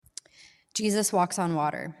Jesus walks on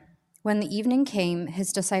water. When the evening came,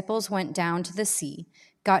 his disciples went down to the sea,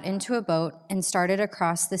 got into a boat, and started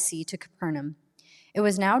across the sea to Capernaum. It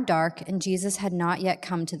was now dark, and Jesus had not yet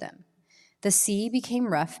come to them. The sea became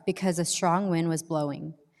rough because a strong wind was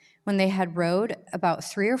blowing. When they had rowed about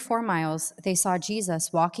 3 or 4 miles, they saw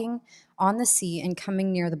Jesus walking on the sea and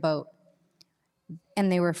coming near the boat,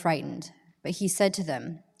 and they were frightened. But he said to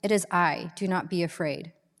them, "It is I, do not be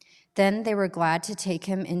afraid." Then they were glad to take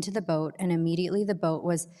him into the boat, and immediately the boat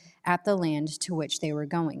was at the land to which they were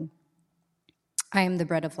going. I am the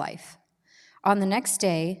bread of life. On the next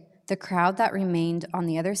day, the crowd that remained on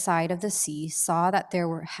the other side of the sea saw that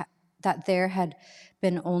there had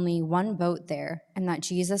been only one boat there, and that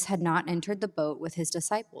Jesus had not entered the boat with his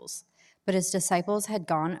disciples, but his disciples had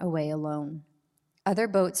gone away alone. Other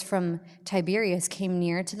boats from Tiberias came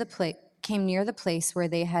near the place where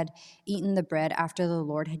they had eaten the bread after the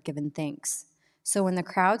Lord had given thanks. So when the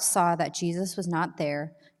crowd saw that Jesus was not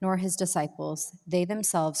there, nor his disciples, they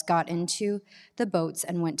themselves got into the boats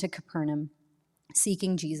and went to Capernaum,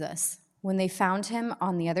 seeking Jesus. When they found him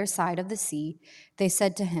on the other side of the sea, they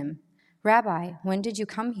said to him, "Rabbi, when did you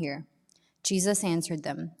come here?" Jesus answered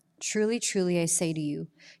them, "Truly, truly, I say to you,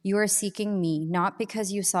 you are seeking me, not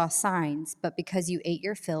because you saw signs, but because you ate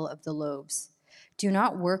your fill of the loaves. Do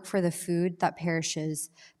not work for the food that perishes,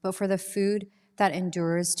 but for the food that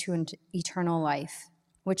endures to eternal life,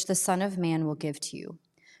 which the Son of Man will give to you.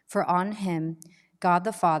 For on him God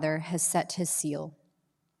the Father has set his seal."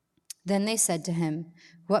 Then they said to him,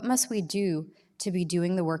 "What must we do to be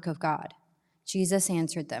doing the work of God?" Jesus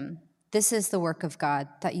answered them, "This is the work of God,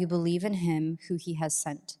 that you believe in him who he has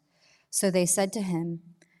sent." So they said to him,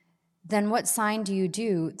 "Then what sign do you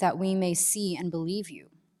do that we may see and believe you?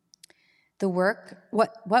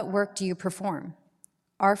 What work do you perform?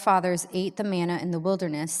 Our fathers ate the manna in the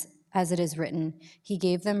wilderness, as it is written, he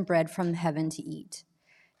gave them bread from heaven to eat."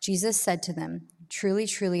 Jesus said to them, "Truly,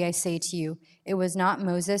 truly, I say to you, it was not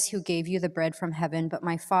Moses who gave you the bread from heaven, but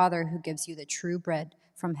my Father who gives you the true bread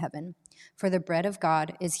from heaven. For the bread of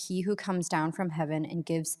God is he who comes down from heaven and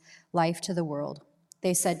gives life to the world."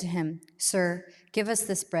 They said to him, "Sir, give us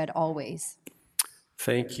this bread always."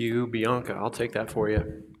 Thank you, Bianca. I'll take that for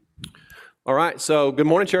you. All right, so good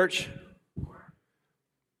morning, church.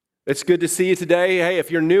 It's good to see you today. Hey,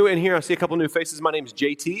 if you're new in here, I see a couple new faces. My name's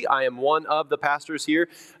JT. I am one of the pastors here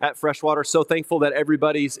at Freshwater. So thankful that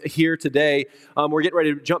everybody's here today. We're getting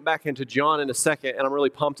ready to jump back into John in a second, and I'm really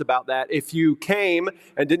pumped about that. If you came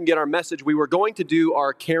and didn't get our message, we were going to do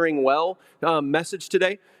our Caring Well message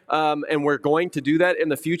today. And we're going to do that in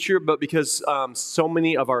the future, but because so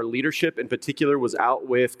many of our leadership in particular was out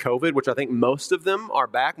with COVID, which I think most of them are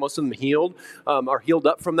back, most of them are healed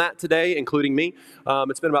up from that today, including me.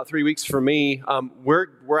 It's been about 3 weeks for me.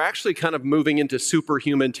 We're actually kind of moving into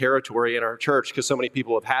superhuman territory in our church because so many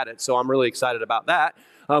people have had it. So I'm really excited about that.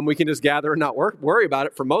 We can just gather and not worry about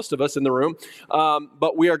it for most of us in the room.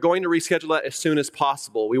 But we are going to reschedule that as soon as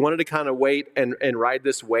possible. We wanted to kind of wait and ride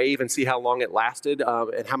this wave and see how long it lasted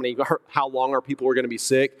and how long our people were going to be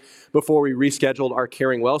sick before we rescheduled our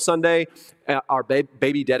Caring Well Sunday, our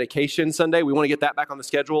baby dedication Sunday. We want to get that back on the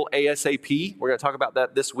schedule ASAP. We're going to talk about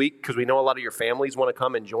that this week because we know a lot of your families want to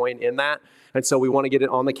come and join in that. And so we want to get it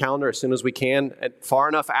on the calendar as soon as we can, and far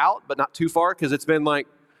enough out, but not too far because it's been like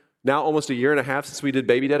now almost a year and a half since we did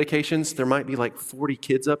baby dedications. There might be like 40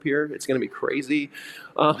 kids up here. It's going to be crazy.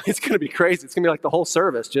 It's going to be crazy. It's going to be like the whole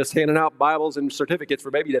service, just handing out Bibles and certificates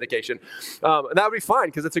for baby dedication. And that would be fine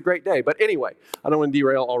because it's a great day. But anyway, I don't want to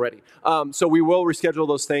derail already. So we will reschedule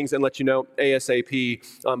those things and let you know ASAP.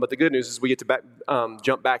 But the good news is we get to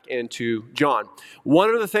jump back into John.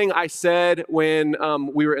 One other thing I said when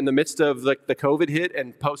we were in the midst of the COVID hit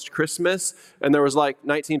and post-Christmas, and there was like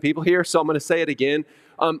 19 people here, so I'm going to say it again.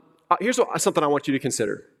 Here's something I want you to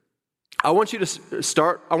consider. I want you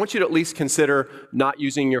to at least consider not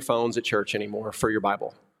using your phones at church anymore for your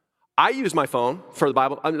Bible. I use my phone for the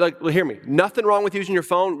Bible. Hear me. Nothing wrong with using your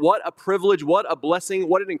phone. What a privilege, what a blessing,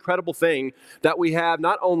 what an incredible thing that we have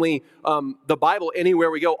not only the Bible anywhere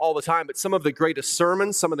we go all the time, but some of the greatest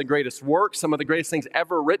sermons, some of the greatest works, some of the greatest things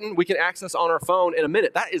ever written, we can access on our phone in a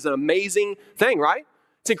minute. That is an amazing thing, right?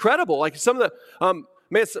 It's incredible. Like some of the...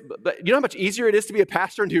 Man, you know how much easier it is to be a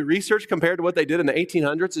pastor and do research compared to what they did in the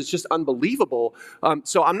 1800s? It's just unbelievable.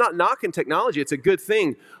 So I'm not knocking technology. It's a good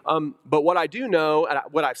thing. But what I do know, and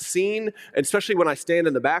what I've seen, and especially when I stand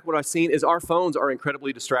in the back, what I've seen is our phones are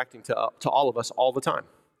incredibly distracting to all of us all the time.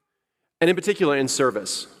 And in particular, in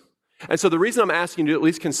service. And so the reason I'm asking you to at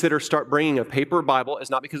least consider start bringing a paper Bible is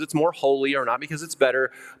not because it's more holy or not because it's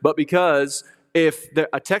better, but because if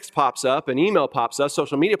a text pops up, an email pops up,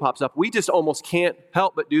 social media pops up, we just almost can't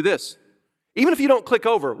help but do this. Even if you don't click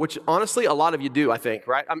over, which honestly a lot of you do, I think,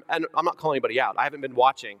 right? And I'm not calling anybody out. I haven't been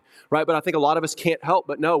watching, right? But I think a lot of us can't help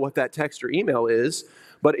but know what that text or email is.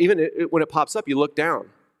 But even when it pops up, you look down.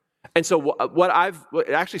 And so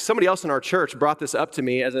actually somebody else in our church brought this up to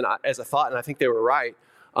me as a thought, and I think they were right.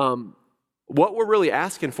 What we're really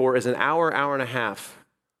asking for is an hour and a half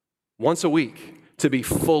once a week to be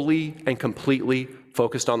fully and completely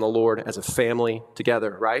focused on the Lord as a family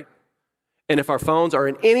together, right? And if our phones are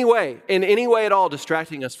in any way at all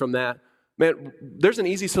distracting us from that, man, there's an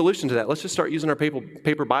easy solution to that. Let's just start using our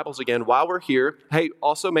paper Bibles again while we're here. Hey,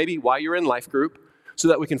 also maybe while you're in life group, so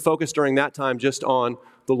that we can focus during that time just on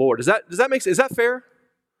the Lord. Does that make sense? Is that fair?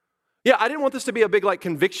 Yeah, I didn't want this to be a big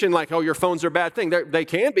conviction oh, your phones are a bad thing. They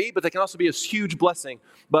can be, but they can also be a huge blessing.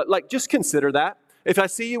 But just consider that. If I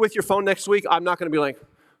see you with your phone next week, I'm not going to be like,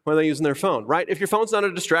 why are they using their phone, right? If your phone's not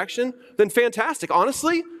a distraction, then fantastic.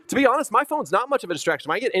 Honestly, to be honest, my phone's not much of a distraction.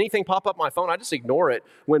 When I get anything pop up on my phone, I just ignore it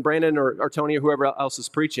when Brandon or Tony or whoever else is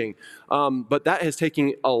preaching. But that has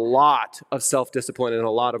taken a lot of self-discipline and a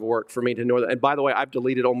lot of work for me to know that. And by the way, I've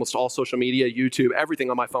deleted almost all social media, YouTube, everything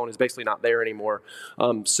on my phone is basically not there anymore.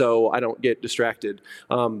 So I don't get distracted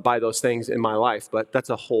by those things in my life. But that's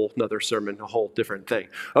a whole nother sermon, a whole different thing.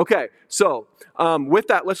 Okay, so with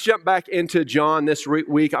that, let's jump back into John this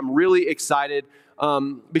week. I'm really excited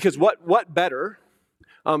because what better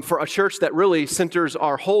for a church that really centers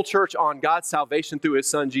our whole church on God's salvation through his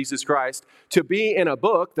son, Jesus Christ, to be in a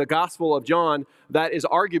book, the Gospel of John, that is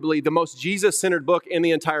arguably the most Jesus-centered book in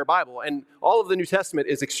the entire Bible. And all of the New Testament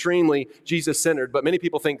is extremely Jesus-centered, but many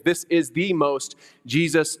people think this is the most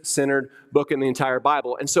Jesus-centered book in the entire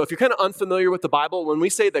Bible. And so if you're kind of unfamiliar with the Bible, when we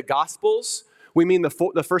say the Gospels, we mean the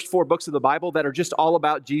first 4 books of the Bible that are just all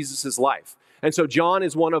about Jesus' life. And so John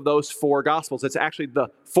is one of those 4 Gospels. It's actually the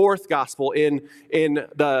 4th Gospel in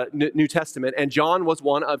the New Testament. And John was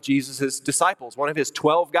one of Jesus' disciples, one of his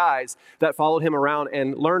 12 guys that followed him around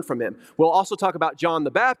and learned from him. We'll also talk about John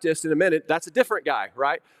the Baptist in a minute. That's a different guy,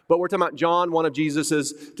 right? But we're talking about John, one of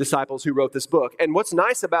Jesus' disciples who wrote this book. And what's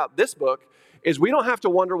nice about this book is we don't have to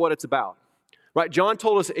wonder what it's about, right? John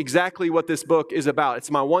told us exactly what this book is about.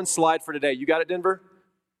 It's my one slide for today. You got it, Denver?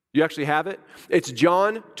 You actually have it? It's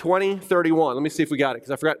John 20:31. Let me see if we got it,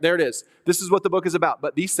 because I forgot. There it is. This is what the book is about.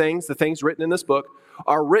 But these things, the things written in this book,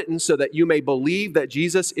 are written so that you may believe that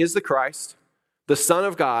Jesus is the Christ, the Son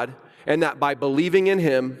of God, and that by believing in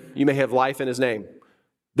him, you may have life in his name.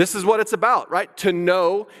 This is what it's about, right? To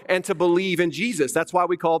know and to believe in Jesus. That's why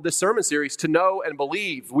we called this sermon series, To Know and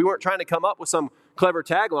Believe. We weren't trying to come up with some clever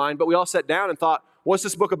tagline, but we all sat down and thought, what's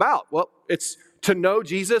this book about? Well, it's to know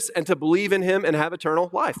Jesus and to believe in him and have eternal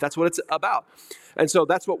life. That's what it's about. And so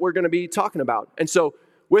that's what we're going to be talking about. And so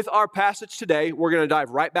with our passage today, we're going to dive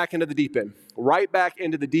right back into the deep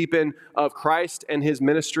end, of Christ and his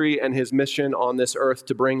ministry and his mission on this earth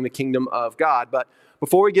to bring the kingdom of God. But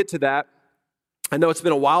before we get to that, I know it's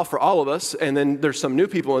been a while for all of us, and then there's some new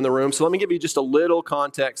people in the room. So let me give you just a little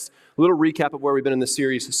context, a little recap of where we've been in this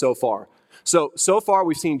series so far. So far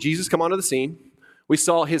we've seen Jesus come onto the scene. We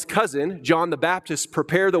saw his cousin, John the Baptist,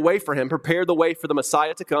 prepare the way for him, prepare the way for the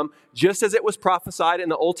Messiah to come, just as it was prophesied in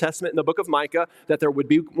the Old Testament in the book of Micah, that there would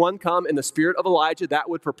be one come in the spirit of Elijah that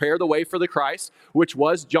would prepare the way for the Christ, which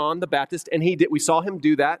was John the Baptist, and he did. We saw him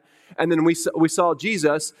do that, and then we saw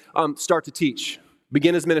Jesus start to teach,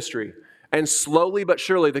 begin his ministry. And slowly but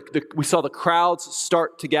surely, we saw the crowds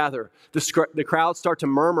start to gather. The crowds start to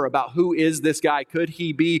murmur about who is this guy? Could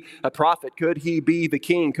he be a prophet? Could he be the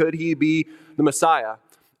king? Could he be the Messiah?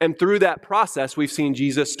 And through that process, we've seen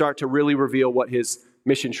Jesus start to really reveal what his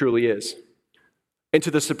mission truly is. And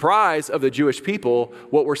to the surprise of the Jewish people,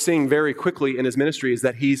 what we're seeing very quickly in his ministry is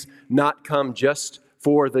that he's not come just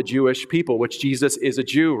for the Jewish people, which Jesus is a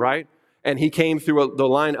Jew, right? And he came through the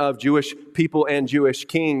line of Jewish people and Jewish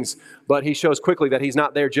kings, but he shows quickly that he's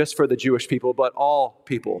not there just for the Jewish people, but all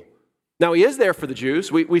people. Now, he is there for the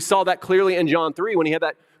Jews. We saw that clearly in John 3 when he had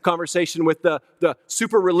that conversation with the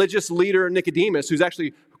super religious leader Nicodemus, who's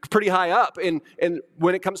actually pretty high up and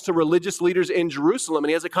when it comes to religious leaders in Jerusalem. And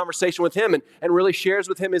he has a conversation with him and really shares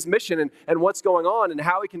with him his mission and what's going on and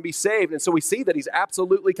how he can be saved. And so we see that he's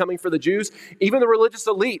absolutely coming for the Jews, even the religious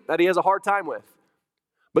elite that he has a hard time with.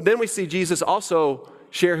 But then we see Jesus also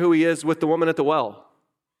share who he is with the woman at the well.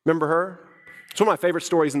 Remember her? It's one of my favorite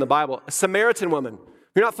stories in the Bible. A Samaritan woman.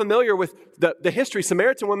 If you're not familiar with the history,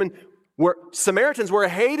 Samaritans were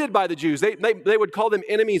hated by the Jews. They would call them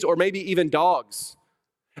enemies or maybe even dogs.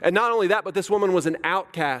 And not only that, but this woman was an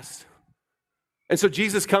outcast. And so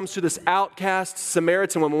Jesus comes to this outcast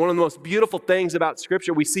Samaritan woman. One of the most beautiful things about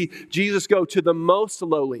Scripture, we see Jesus go to the most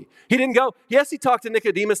lowly. He didn't go, yes, he talked to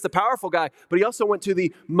Nicodemus, the powerful guy, but he also went to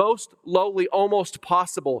the most lowly, almost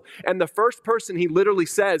possible. And the first person he literally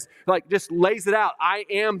says, like just lays it out, I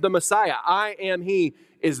am the Messiah, I am he,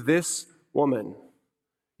 is this woman.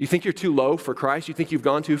 You think you're too low for Christ? You think you've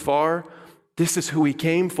gone too far? This is who he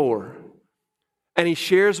came for. And he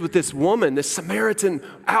shares with this woman, this Samaritan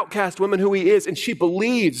outcast woman, who he is, and she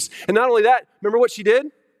believes. And not only that, remember what she did?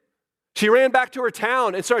 She ran back to her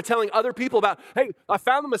town and started telling other people about, hey, I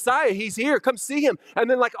found the Messiah. He's here. Come see him. And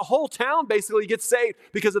then like a whole town basically gets saved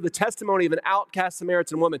because of the testimony of an outcast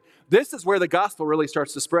Samaritan woman. This is where the gospel really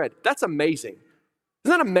starts to spread. That's amazing.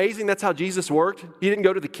 Isn't that amazing? That's how Jesus worked. He didn't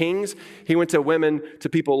go to the kings. He went to women, to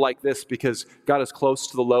people like this, because God is close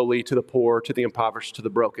to the lowly, to the poor, to the impoverished, to the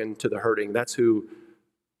broken, to the hurting. That's who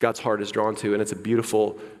God's heart is drawn to, and it's a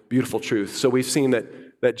beautiful, beautiful truth. So we've seen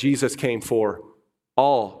that Jesus came for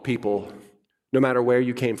all people, no matter where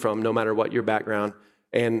you came from, no matter what your background.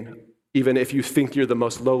 And even if you think you're the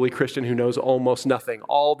most lowly Christian who knows almost nothing,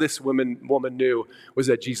 all this woman knew was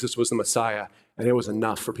that Jesus was the Messiah, and it was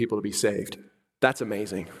enough for people to be saved. That's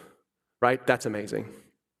amazing, right? That's amazing.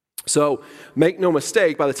 So make no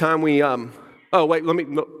mistake, by the time we, I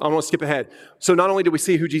want to skip ahead. So not only did we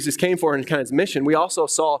see who Jesus came for and kind of his mission, we also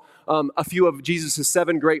saw a few of Jesus'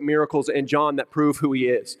 7 great miracles in John that prove who he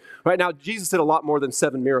is. Right now, Jesus did a lot more than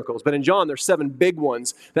 7 miracles, but in John, there's 7 big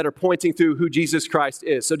ones that are pointing through who Jesus Christ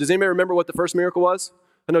is. So does anybody remember what the first miracle was?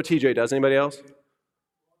 I know TJ does. Anybody else?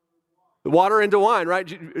 The water into wine, right?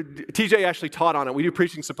 TJ actually taught on it. We do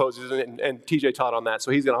preaching symposiums, and TJ taught on that,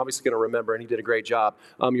 so he's obviously going to remember, and he did a great job.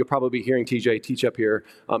 You'll probably be hearing TJ teach up here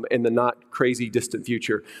in the not crazy distant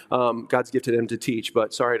future. God's gifted him to teach,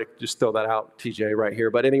 but sorry to just throw that out, TJ, right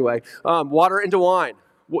here. But anyway, water into wine.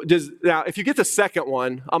 Now, if you get the second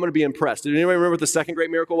one, I'm going to be impressed. Did anybody remember what the second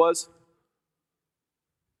great miracle was?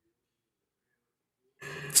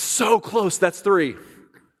 So close. That's 3.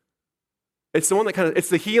 It's the one that it's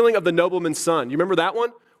the healing of the nobleman's son. You remember that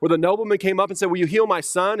one? Where the nobleman came up and said, will you heal my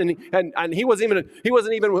son? And he wasn't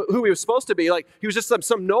even who he was supposed to be. Like, he was just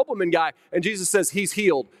some nobleman guy. And Jesus says he's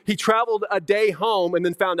healed. He traveled a day home and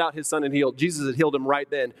then found out his son had healed. Jesus had healed him right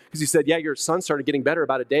then. Because he said, yeah, your son started getting better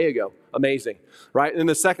about a day ago. Amazing. Right? And then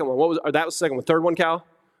the second one, that was the second one. Third one, Cal?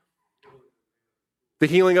 The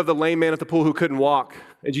healing of the lame man at the pool who couldn't walk.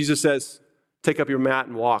 And Jesus says, take up your mat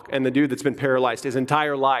and walk. And the dude that's been paralyzed his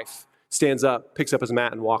entire life stands up, picks up his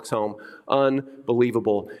mat, and walks home.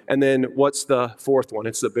 Unbelievable. And then what's the fourth one?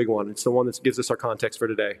 It's the big one. It's the one that gives us our context for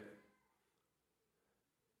today.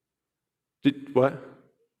 What?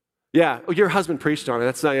 Yeah, your husband preached on it.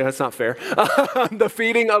 That's not fair. The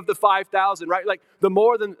feeding of the 5,000, right? Like the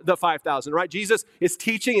more than the 5,000, right? Jesus is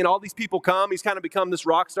teaching and all these people come. He's kind of become this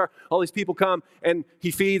rock star. All these people come and he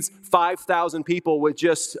feeds 5,000 people with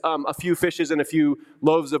just a few fishes and a few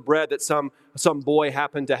loaves of bread that some boy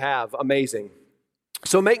happened to have. Amazing.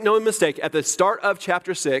 So make no mistake, at the start of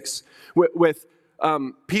chapter 6, with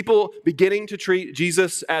people beginning to treat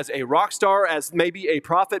Jesus as a rock star, as maybe a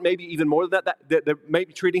prophet, maybe even more than that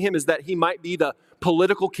maybe treating him as that he might be the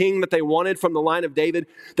political king that they wanted from the line of David,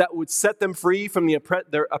 that would set them free from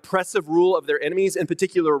their oppressive rule of their enemies, in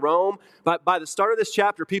particular Rome. But by the start of this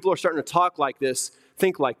chapter, people are starting to talk like this,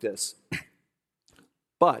 think like this.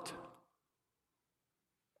 But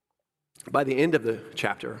by the end of the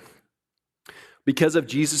chapter, because of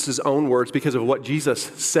Jesus' own words, because of what Jesus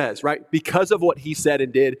says, right? Because of what he said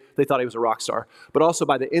and did, they thought he was a rock star. But also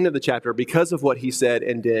by the end of the chapter, because of what he said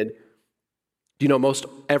and did, most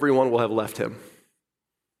everyone will have left him.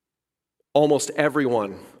 Almost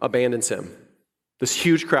everyone abandons him. This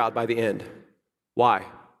huge crowd by the end. Why?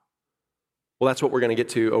 Well, that's what we're going to get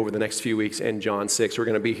to over the next few weeks in John 6. We're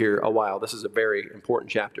going to be here a while. This is a very important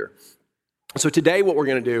chapter. So today what we're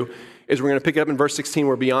going to do is we're going to pick up in verse 16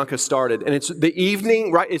 where Bianca started. And it's the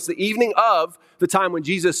evening, right? It's the evening of the time when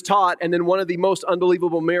Jesus taught, and then one of the most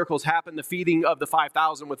unbelievable miracles happened, the feeding of the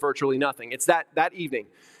 5,000 with virtually nothing. It's that evening.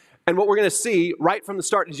 And what we're going to see right from the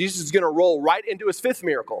start is Jesus is going to roll right into his 5th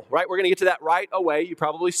miracle, right? We're going to get to that right away. You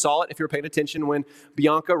probably saw it if you were paying attention when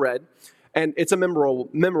Bianca read. And it's a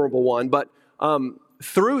memorable one, but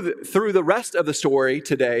through the rest of the story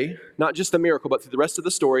today, not just the miracle, but through the rest of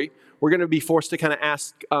the story, we're going to be forced to kind of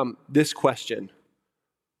ask this question.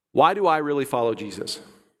 Why do I really follow Jesus?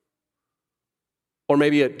 Or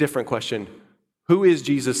maybe a different question. Who is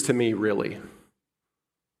Jesus to me, really?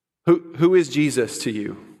 Who is Jesus to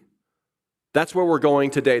you? That's where we're going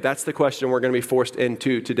today. That's the question we're going to be forced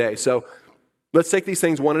into today. So Let's take these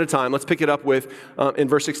things one at a time. Let's pick it up with in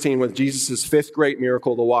verse 16 with Jesus' fifth great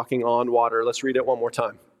miracle, the walking on water. Let's read it one more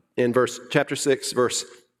time in chapter 6, verse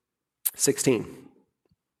 16.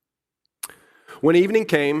 When evening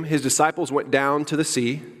came, his disciples went down to the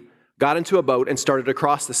sea, got into a boat, and started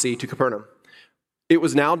across the sea to Capernaum. It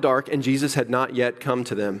was now dark, and Jesus had not yet come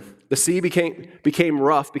to them. The sea became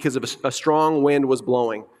rough because of a strong wind was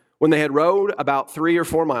blowing. When they had rowed about 3 or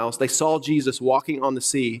 4 miles, they saw Jesus walking on the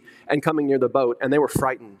sea and coming near the boat, and they were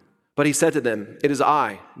frightened. But he said to them, "It is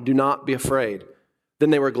I, do not be afraid." Then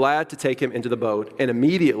they were glad to take him into the boat, and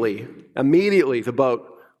immediately the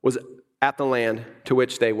boat was at the land to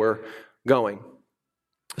which they were going.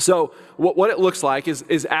 So what it looks like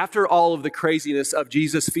is after all of the craziness of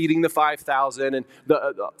Jesus feeding the 5,000 and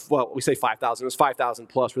we say 5,000, it was 5,000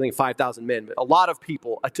 plus, we're thinking 5,000 men, but a lot of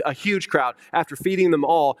people, a huge crowd. After feeding them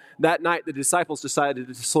all, that night the disciples decided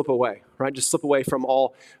to slip away, right? Just slip away from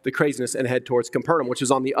all the craziness and head towards Capernaum, which is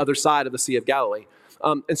on the other side of the Sea of Galilee.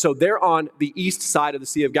 And so they're on the east side of the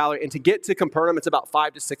Sea of Galilee. And to get to Capernaum, it's about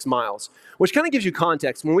 5 to 6 miles, which kind of gives you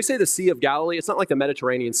context. When we say the Sea of Galilee, it's not like the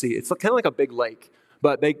Mediterranean Sea. It's kind of like a big lake,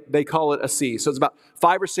 but they call it a sea. So it's about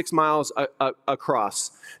 5 or 6 miles across.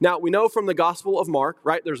 Now, we know from the Gospel of Mark,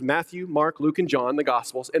 right? There's Matthew, Mark, Luke, and John, the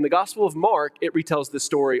Gospels. In the Gospel of Mark, it retells this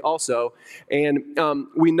story also. And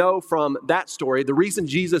we know from that story, the reason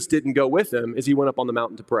Jesus didn't go with them is he went up on the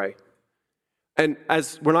mountain to pray. And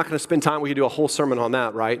as we're not going to spend time, we could do a whole sermon on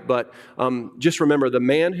that, right? But just remember, the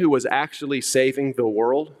man who was actually saving the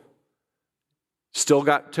world still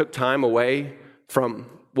took time away from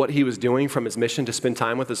what he was doing, from his mission to spend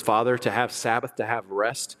time with his Father, to have Sabbath, to have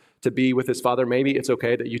rest, to be with his Father. Maybe it's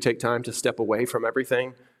okay that you take time to step away from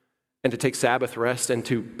everything and to take Sabbath rest and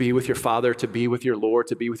to be with your Father, to be with your Lord,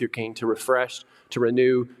 to be with your King, to refresh, to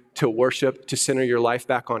renew, to worship, to center your life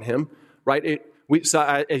back on him, right?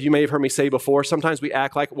 As you may have heard me say before, sometimes we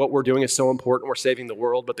act like what we're doing is so important, we're saving the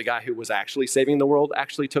world, but the guy who was actually saving the world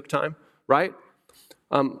actually took time, right?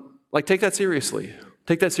 Take that seriously.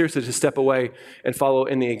 Take that seriously, to step away and follow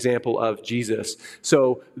in the example of Jesus.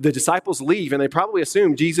 So the disciples leave, and they probably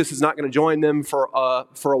assume Jesus is not going to join them for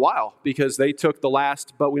a while because they took the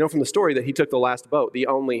last boat. We know from the story that he took the last boat, the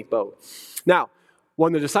only boat. Now,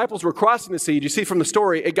 when the disciples were crossing the sea, you see from the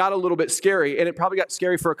story, it got a little bit scary, and it probably got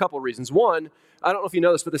scary for a couple of reasons. One, I don't know if you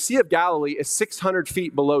know this, but the Sea of Galilee is 600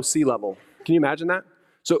 feet below sea level. Can you imagine that?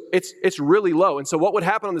 So it's really low. And so what would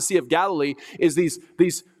happen on the Sea of Galilee is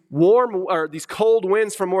these warm or these cold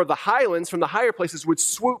winds from more of the highlands, from the higher places, would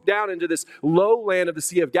swoop down into this low land of the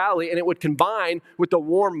Sea of Galilee, and it would combine with the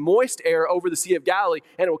warm, moist air over the Sea of Galilee,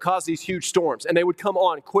 and it would cause these huge storms, and they would come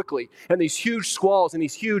on quickly, and these huge squalls and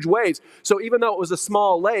these huge waves. So even though it was a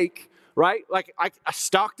small lake, right, like a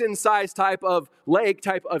Stockton-sized type of lake,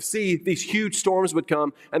 type of sea, these huge storms would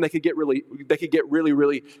come, and they could get really,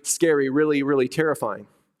 really scary, really, really terrifying.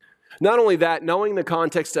 Not only that, knowing the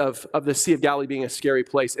context of the Sea of Galilee being a scary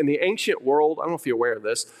place, in the ancient world, I don't know if you're aware of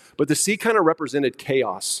this, but the sea kind of represented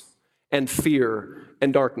chaos and fear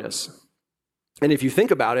and darkness. And if you think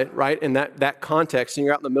about it, right, in that context, and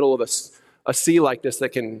you're out in the middle of a sea like this that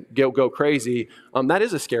can go crazy, that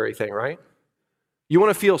is a scary thing, right? You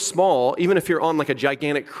want to feel small, even if you're on like a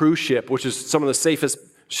gigantic cruise ship, which is some of the safest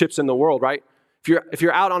ships in the world, right? If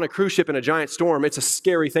you're out on a cruise ship in a giant storm, it's a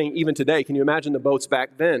scary thing even today. Can you imagine the boats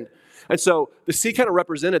back then? And so the sea kind of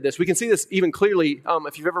represented this. We can see this even clearly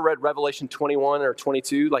if you've ever read Revelation 21 or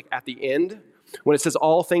 22, like at the end, when it says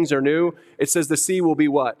all things are new, it says the sea will be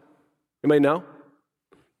what? Anybody know?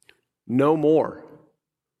 No more.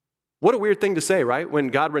 What a weird thing to say, right? When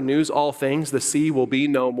God renews all things, the sea will be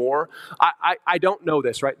no more. I don't know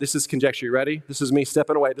this, right? This is conjecture. You ready? This is me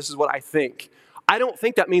stepping away. This is what I think. I don't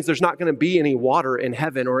think that means there's not going to be any water in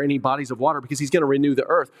heaven or any bodies of water because he's going to renew the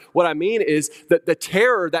earth. What I mean is that the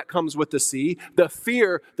terror that comes with the sea, the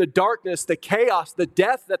fear, the darkness, the chaos, the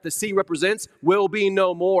death that the sea represents will be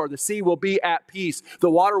no more. The sea will be at peace. The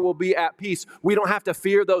water will be at peace. We don't have to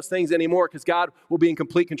fear those things anymore because God will be in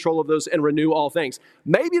complete control of those and renew all things.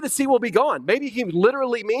 Maybe the sea will be gone. Maybe he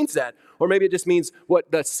literally means that. Or maybe it just means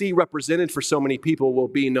what the sea represented for so many people will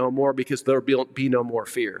be no more because there will be no more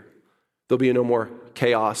fear. There'll be no more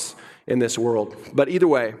chaos in this world. But either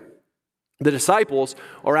way, the disciples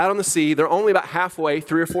are out on the sea. They're only about halfway,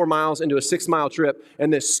 3 or 4 miles into a 6-mile trip,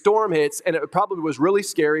 and this storm hits, and it probably was really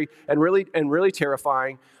scary and really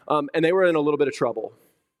terrifying, and they were in a little bit of trouble.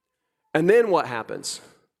 And then what happens?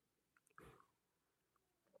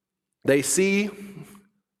 They see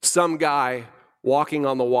some guy walking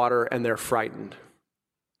on the water, and they're frightened.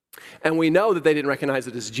 And we know that they didn't recognize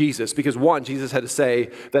it as Jesus because, one, Jesus had to say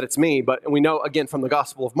that it's me. But we know, again, from the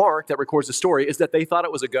Gospel of Mark that records the story is that they thought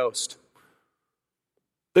it was a ghost.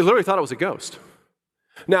 They literally thought it was a ghost.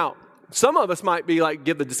 Now, some of us might be like,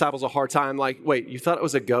 give the disciples a hard time, like, wait, you thought it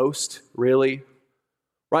was a ghost? Really?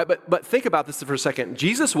 Right? But think about this for a second.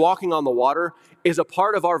 Jesus walking on the water is a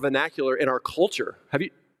part of our vernacular in our culture. You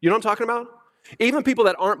know what I'm talking about? Even people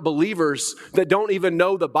that aren't believers, that don't even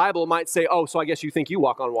know the Bible, might say, oh, so I guess you think you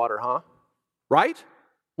walk on water, huh? Right?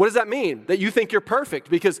 What does that mean? That you think you're perfect?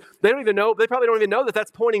 Because they probably don't even know that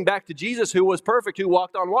that's pointing back to Jesus, who was perfect, who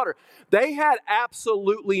walked on water. They had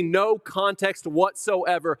absolutely no context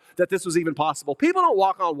whatsoever that this was even possible. People don't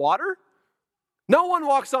walk on water. No one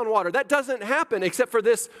walks on water. That doesn't happen except for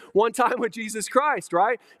this one time with Jesus Christ,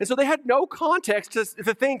 right? And so they had no context to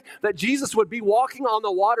think that Jesus would be walking on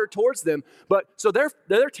the water towards them. But so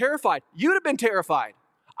they're terrified. You'd have been terrified.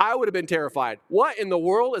 I would have been terrified. What in the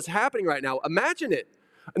world is happening right now? Imagine it.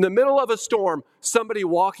 In the middle of a storm, somebody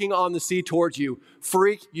walking on the sea towards you,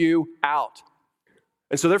 freak you out.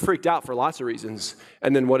 And so they're freaked out for lots of reasons.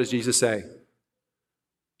 And then what does Jesus say?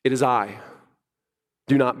 It is I.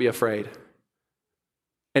 Do not be afraid.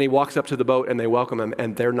 And he walks up to the boat and they welcome him,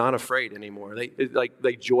 and they're not afraid anymore.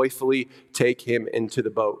 They joyfully take him into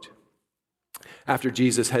the boat after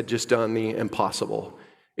Jesus had just done the impossible.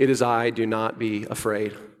 It is I, do not be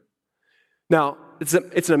afraid. Now, it's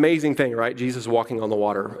an amazing thing, right? Jesus walking on the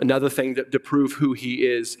water. Another thing to prove who he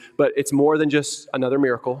is, but it's more than just another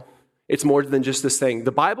miracle. It's more than just this thing.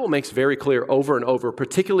 The Bible makes very clear over and over,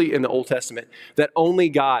 particularly in the Old Testament, that only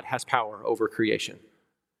God has power over creation.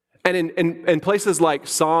 And in places like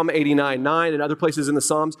Psalm 89:9 and other places in the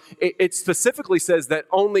Psalms, it specifically says that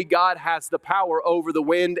only God has the power over the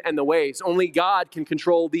wind and the waves. Only God can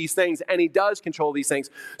control these things, and he does control these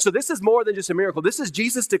things. So this is more than just a miracle. This is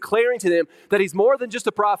Jesus declaring to them that he's more than just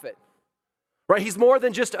a prophet, right? He's more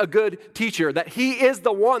than just a good teacher, that he is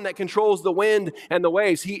the one that controls the wind and the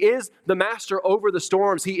waves. He is the master over the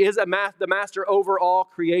storms. He is the master over all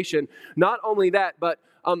creation. Not only that, but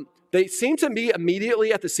they seem to be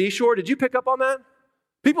immediately at the seashore. Did you pick up on that?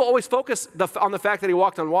 People always focus on the fact that he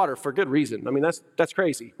walked on water for good reason. I mean, that's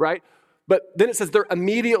crazy, right? But then it says they're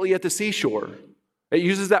immediately at the seashore. It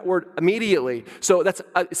uses that word immediately. So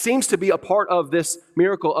it seems to be a part of this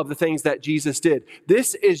miracle of the things that Jesus did.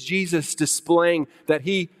 This is Jesus displaying that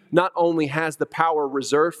he not only has the power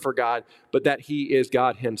reserved for God, but that he is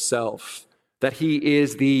God himself. That he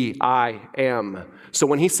is the I am. So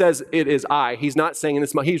when he says it is I, he's not saying in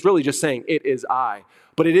this, he's really just saying it is I.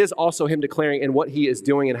 But it is also him declaring in what he is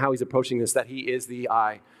doing and how he's approaching this, that he is the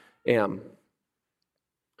I am.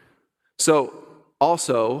 So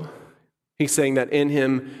also, he's saying that in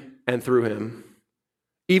him and through him,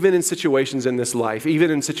 even in situations in this life,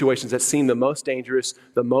 even in situations that seem the most dangerous,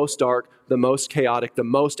 the most dark, the most chaotic, the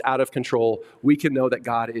most out of control, we can know that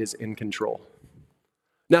God is in control.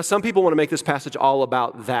 Now, some people want to make this passage all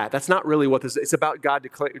about that. That's not really what this is. It's about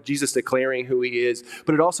Jesus declaring who he is,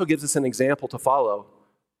 but it also gives us an example to follow.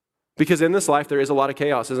 Because in this life, there is a lot of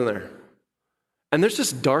chaos, isn't there? And there's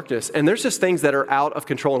just darkness, and there's just things that are out of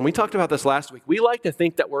control. And we talked about this last week. We like to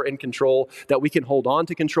think that we're in control, that we can hold on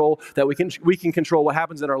to control, that we can control what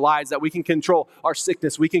happens in our lives, that we can control our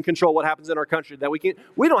sickness, we can control what happens in our country, that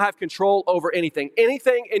we don't have control over anything.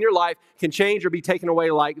 Anything in your life can change or be taken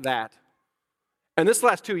away like that. And this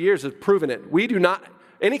last 2 years has proven it. We do not,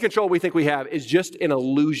 any control we think we have is just an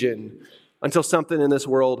illusion until something in this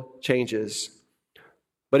world changes.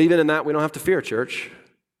 But even in that, we don't have to fear, church,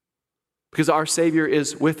 because our Savior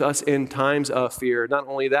is with us in times of fear. Not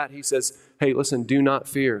only that, he says, hey, listen, do not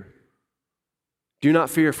fear. Do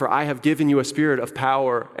not fear, for I have given you a spirit of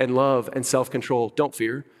power and love and self-control. Don't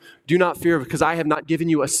fear. Do not fear, because I have not given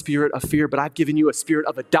you a spirit of fear, but I've given you a spirit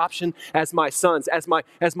of adoption as my sons, as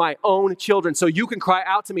my own children. So you can cry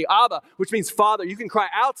out to me, Abba, which means Father. You can cry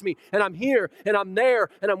out to me, and I'm here, and I'm there,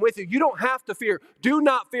 and I'm with you. You don't have to fear. Do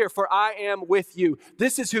not fear, for I am with you.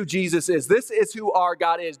 This is who Jesus is. This is who our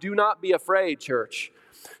God is. Do not be afraid, church.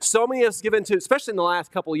 So many of us give into, especially in the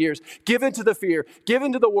last couple of years, give into the fear, give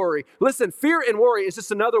into the worry. Listen, fear and worry is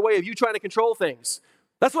just another way of you trying to control things.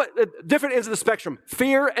 That's what, different ends of the spectrum,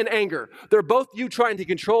 fear and anger. They're both you trying to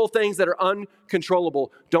control things that are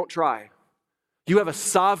uncontrollable. Don't try. You have a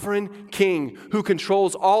sovereign king who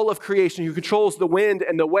controls all of creation, who controls the wind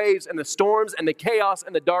and the waves and the storms and the chaos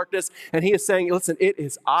and the darkness. And he is saying, listen, it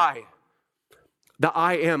is I. The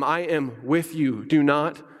I am with you. Do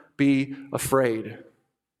not be afraid.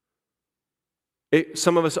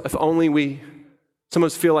 Some of us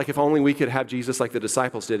feel like if only we could have Jesus like the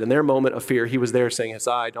disciples did. In their moment of fear, he was there saying, it's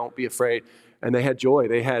I, don't be afraid. And they had joy,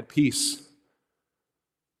 they had peace.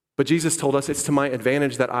 But Jesus told us it's to my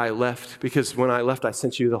advantage that I left, because when I left, I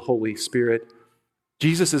sent you the Holy Spirit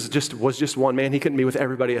Jesus was just one man. He couldn't be with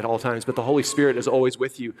everybody at all times, but the Holy Spirit is always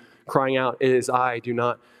with you, crying out, "It is I, do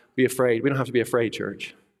not be afraid." We don't have to be afraid,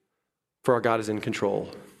 church, for our God is in control.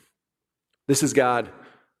 This is God.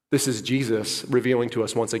 This is Jesus revealing to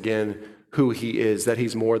us once again who he is, that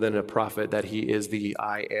he's more than a prophet, that he is the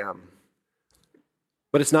I am.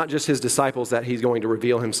 But it's not just his disciples that he's going to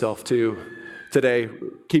reveal himself to today.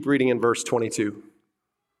 Keep reading in verse 22.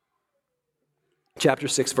 Chapter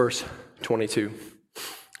 6, verse 22.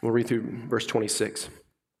 We'll read through verse 26.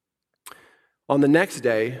 On the next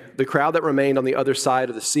day, the crowd that remained on the other side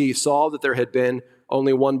of the sea saw that there had been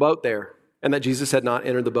only one boat there, and that Jesus had not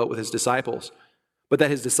entered the boat with his disciples, but that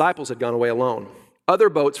his disciples had gone away alone. Other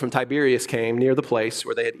boats from Tiberias came near the place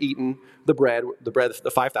where they had eaten the bread,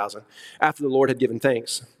 the 5,000, after the Lord had given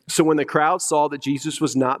thanks. So when the crowd saw that Jesus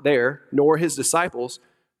was not there, nor his disciples,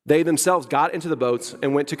 they themselves got into the boats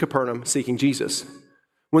and went to Capernaum seeking Jesus.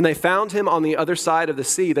 When they found him on the other side of the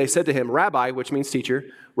sea, they said to him, "Rabbi," which means teacher,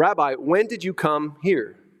 "Rabbi, when did you come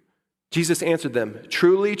here?" Jesus answered them,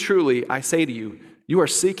 "Truly, truly, I say to you, you are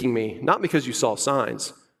seeking me, not because you saw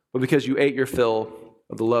signs, but because you ate your fill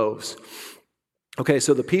of the loaves." Okay,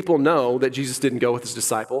 so the people know that Jesus didn't go with his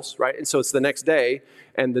disciples, right? And so it's the next day,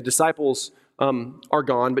 and the disciples are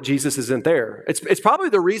gone, but Jesus isn't there. It's probably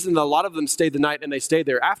the reason that a lot of them stayed the night, and they stayed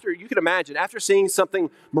there. You can imagine, after seeing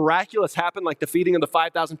something miraculous happen, like the feeding of the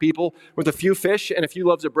 5,000 people with a few fish and a few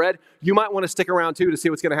loaves of bread, you might want to stick around too to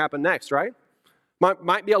see what's going to happen next, right?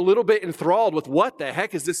 Might be a little bit enthralled with, what the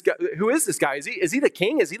heck is this guy? Who is this guy? Is he the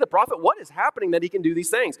king? Is he the prophet? What is happening that he can do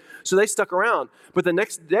these things? So they stuck around. But the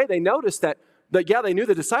next day they noticed that they knew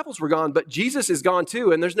the disciples were gone, but Jesus is gone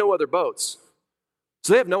too, and there's no other boats.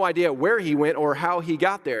 So they have no idea where he went or how he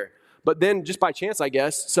got there. But then, just by chance, I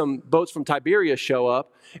guess, some boats from Tiberias show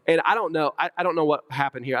up, and I don't know. I don't know what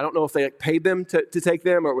happened here. I don't know if they paid them to take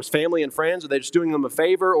them, or it was family and friends, or they just doing them a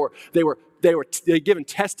favor, or they were giving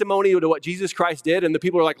testimony to what Jesus Christ did, and the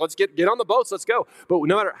people are like, "Let's get on the boats, let's go." But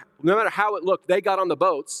no matter how it looked, they got on the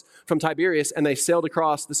boats from Tiberias and they sailed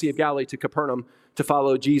across the Sea of Galilee to Capernaum to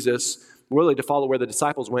follow Jesus, really to follow where the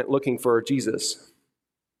disciples went looking for Jesus.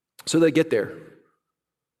 So they get there.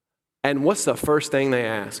 And what's the first thing they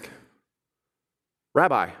ask?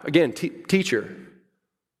 "Rabbi," again, teacher,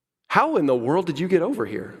 "how in the world did you get over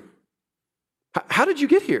here? How did you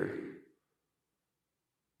get here?"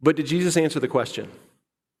 But did Jesus answer the question? Do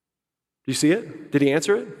you see it? Did he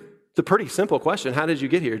answer it? It's a pretty simple question. How did you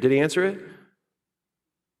get here? Did he answer it?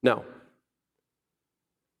 No.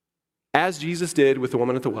 As Jesus did with the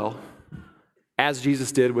woman at the well, as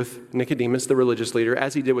Jesus did with Nicodemus, the religious leader,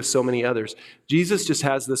 as he did with so many others, Jesus just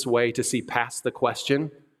has this way to see past the question,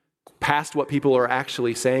 past what people are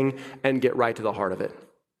actually saying, and get right to the heart of it,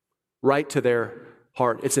 right to their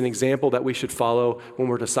heart. It's an example that we should follow when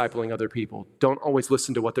we're discipling other people. Don't always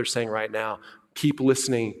listen to what they're saying right now. Keep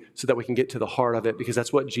listening so that we can get to the heart of it, because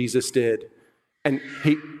that's what Jesus did. And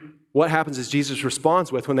what happens is Jesus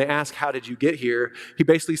responds with, when they ask, "How did you get here?" He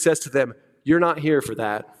basically says to them, "You're not here for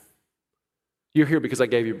that. You're here because I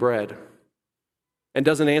gave you bread," and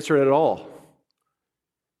doesn't answer it at all.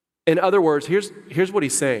 In other words, here's what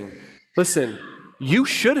he's saying. Listen, you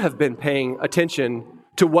should have been paying attention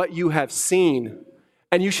to what you have seen,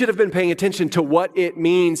 and you should have been paying attention to what it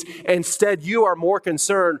means. Instead, you are more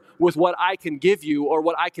concerned with what I can give you or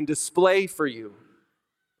what I can display for you.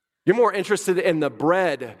 You're more interested in the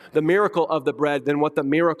bread, the miracle of the bread, than what the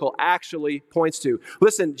miracle actually points to.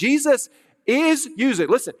 Listen, Jesus is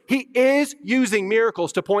using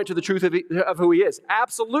miracles to point to the truth of who he is.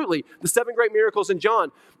 Absolutely. The 7 great miracles in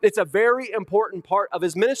John, it's a very important part of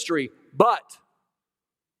his ministry. But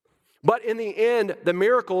in the end, the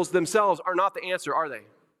miracles themselves are not the answer, are they?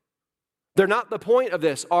 They're not the point of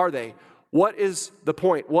this, are they? What is the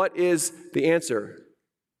point? What is the answer?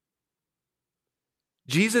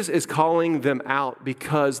 Jesus is calling them out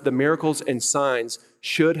because the miracles and signs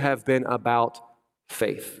should have been about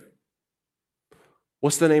faith.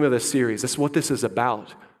 What's the name of this series? That's what this is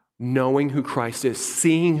about. Knowing who Christ is,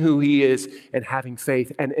 seeing who he is, and having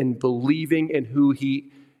faith, and in believing in who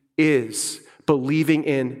he is, believing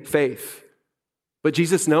in faith. But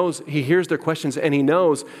Jesus knows, he hears their questions, and he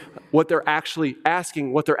knows what they're actually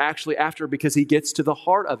asking, what they're actually after, because he gets to the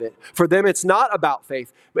heart of it. For them, it's not about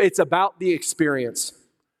faith, but it's about the experience.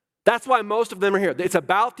 That's why most of them are here. It's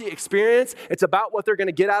about the experience. It's about what they're going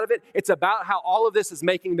to get out of it. It's about how all of this is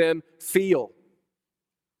making them feel.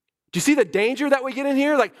 Do you see the danger that we get in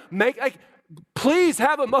here? Please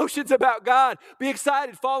have emotions about God. Be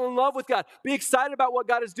excited. Fall in love with God. Be excited about what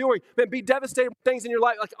God is doing. Then be devastated with things in your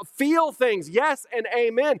life. Feel things. Yes and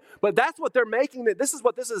amen. But that's what they're making. This is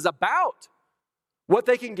what this is about. what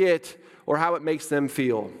they can get, or how it makes them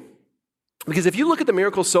feel. Because if you look at the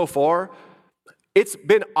miracles so far, it's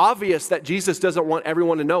been obvious that Jesus doesn't want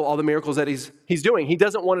everyone to know all the miracles that he's doing. He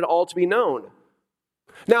doesn't want it all to be known.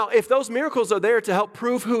 Now, if those miracles are there to help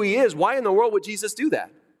prove who he is, why in the world would Jesus do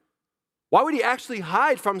that? Why would he actually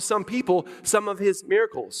hide from some people some of his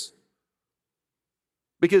miracles?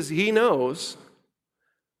 Because he knows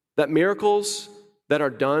that miracles that are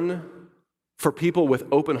done for people with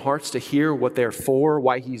open hearts to hear what they're for,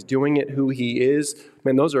 why he's doing it, who he is,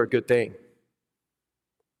 man, those are a good thing.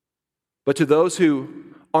 But to those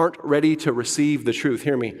who aren't ready to receive the truth,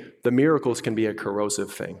 hear me, the miracles can be a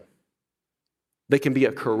corrosive thing. They can be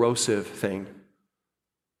a corrosive thing.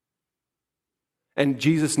 And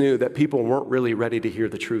Jesus knew that people weren't really ready to hear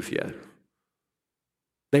the truth yet.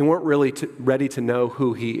 They weren't really ready to know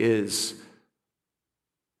who he is.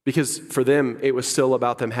 Because for them, it was still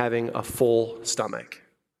about them having a full stomach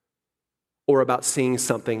or about seeing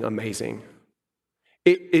something amazing.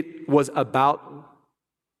 It was about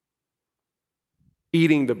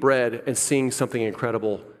eating the bread and seeing something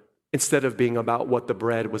incredible instead of being about what the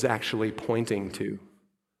bread was actually pointing to,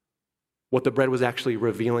 what the bread was actually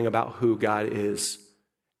revealing about who God is.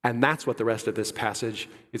 And that's what the rest of this passage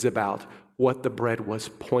is about, what the bread was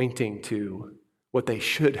pointing to, what they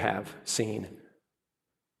should have seen.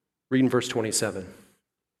 Read in verse 27.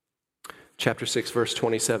 Chapter 6, verse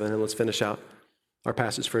 27, and let's finish out our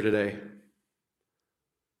passage for today.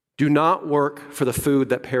 Do not work for the food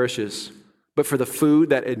that perishes, but for the food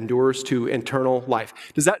that endures to eternal life.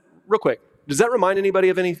 Real quick, does that remind anybody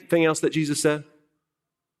of anything else that Jesus said?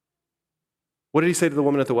 What did he say to the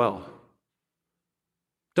woman at the well?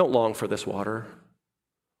 Don't long for this water.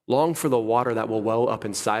 Long for the water that will well up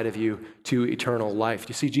inside of you to eternal life.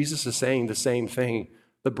 You see, Jesus is saying the same thing.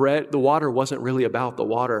 The water wasn't really about the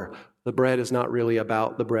water. The bread is not really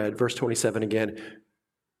about the bread. Verse 27 again.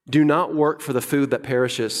 Do not work for the food that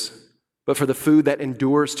perishes, but for the food that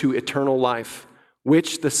endures to eternal life,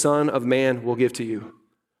 which the Son of Man will give to you.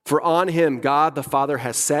 For on him God the Father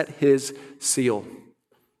has set his seal.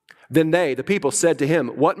 Then they, the people, said to him,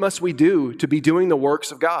 what must we do to be doing the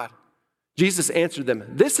works of God? Jesus answered them,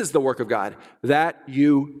 this is the work of God, that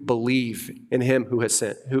you believe in him who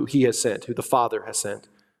he has sent, who the Father has sent.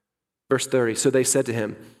 Verse 30, so they said to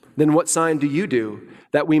him, then what sign do you do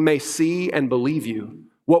that we may see and believe you?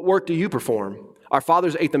 What work do you perform? Our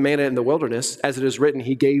fathers ate the manna in the wilderness, as it is written,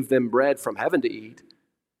 he gave them bread from heaven to eat.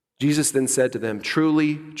 Jesus then said to them,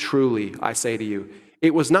 truly, truly, I say to you,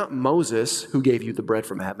 it was not Moses who gave you the bread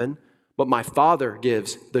from heaven, but my Father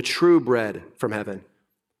gives the true bread from heaven.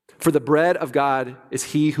 For the bread of God is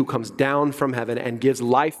he who comes down from heaven and gives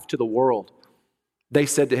life to the world. They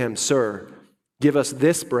said to him, sir, give us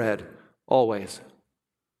this bread always.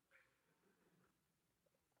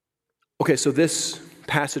 Okay, so this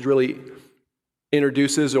passage really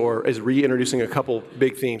introduces or is reintroducing a couple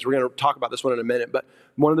big themes. We're going to talk about this one in a minute, but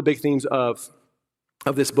one of the big themes of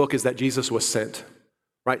this book is that Jesus was sent,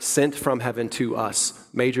 right? Sent from heaven to us.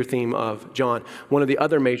 Major theme of John. One of the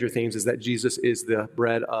other major themes is that Jesus is the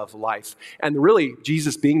bread of life. And really,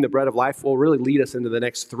 Jesus being the bread of life will really lead us into the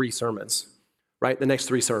next three sermons, right? The next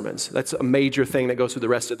three sermons. That's a major thing that goes through the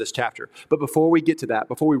rest of this chapter. But before we get to that,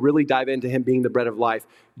 before we really dive into him being the bread of life,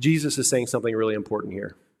 Jesus is saying something really important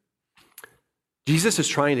here. Jesus is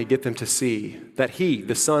trying to get them to see that he,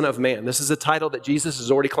 the Son of Man, this is a title that Jesus has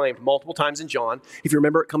already claimed multiple times in John. If you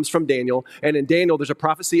remember, it comes from Daniel. And in Daniel, there's a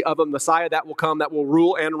prophecy of a Messiah that will come, that will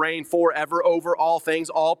rule and reign forever over all things,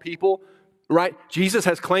 all people, right? Jesus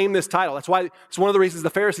has claimed this title. That's why it's one of the reasons the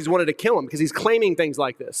Pharisees wanted to kill him, because he's claiming things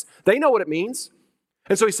like this. They know what it means.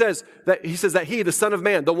 And so he says that he, the Son of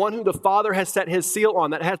Man, the one who the Father has set his seal on,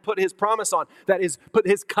 that has put his promise on, that has put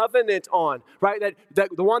his covenant on, right? That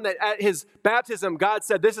the one that at his baptism, God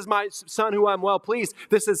said, this is my Son who I'm well pleased.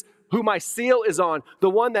 This is who my seal is on. The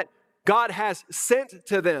one that God has sent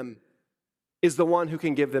to them is the one who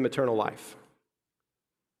can give them eternal life.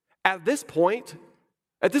 At this point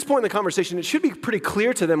in the conversation, it should be pretty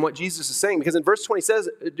clear to them what Jesus is saying, because in verse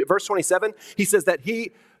 27, he says that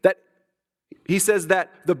he says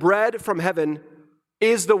that the bread from heaven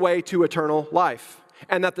is the way to eternal life,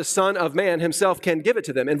 and that the Son of Man himself can give it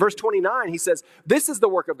to them. In verse 29, he says, this is the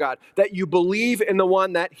work of God, that you believe in the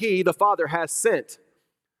one that he, the Father, has sent.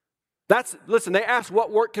 Listen, they asked,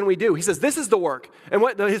 what work can we do? He says, this is the work. And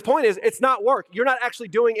his point is, it's not work. You're not actually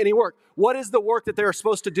doing any work. What is the work that they're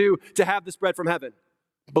supposed to do to have this bread from heaven?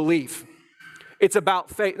 Believe. It's about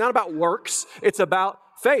faith, not about works. It's about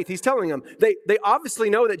faith. He's telling them. They obviously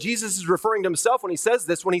know that Jesus is referring to himself when he says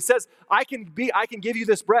this. When he says, I can give you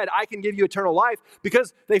this bread, I can give you eternal life,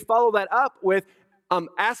 because they follow that up with,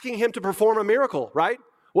 asking him to perform a miracle, right?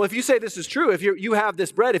 Well, if you say this is true, if you have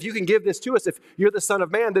this bread, if you can give this to us, if you're the Son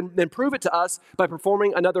of Man, then prove it to us by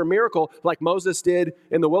performing another miracle like Moses did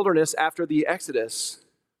in the wilderness after the Exodus.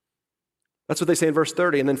 That's what they say in verse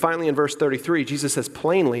 30. And then finally in verse 33, Jesus says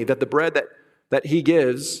plainly that the bread that he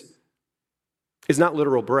gives is not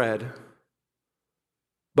literal bread,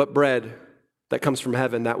 but bread that comes from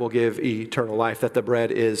heaven that will give eternal life, that the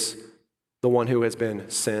bread is the one who has been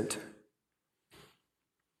sent.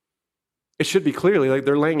 It should be clearly, like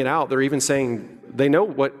they're laying it out. They're even saying they know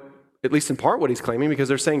what, at least in part, what he's claiming, because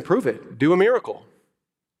they're saying, prove it, do a miracle.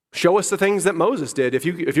 Show us the things that Moses did. If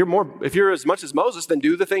you're as much as Moses, then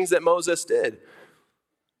do the things that Moses did.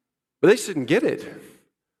 But they just didn't get it.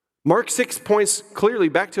 Mark 6 points clearly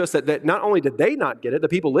back to us that not only did they not get it, the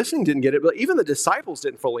people listening didn't get it, but even the disciples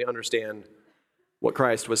didn't fully understand what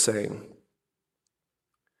Christ was saying.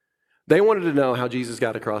 They wanted to know how Jesus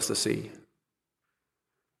got across the sea.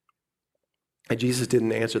 And Jesus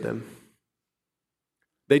didn't answer them.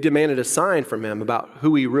 They demanded a sign from him about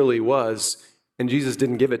who he really was, and Jesus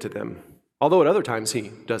didn't give it to them. Although at other times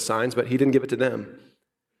he does signs, but he didn't give it to them.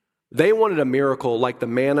 They wanted a miracle like the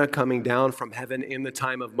manna coming down from heaven in the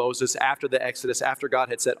time of Moses after the Exodus, after God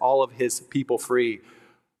had set all of his people free.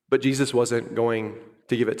 But Jesus wasn't going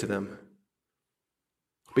to give it to them.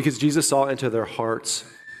 Because Jesus saw into their hearts.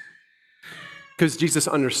 Because Jesus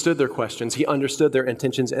understood their questions. He understood their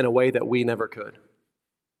intentions in a way that we never could.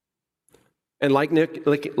 And like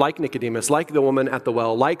Nicodemus, like the woman at the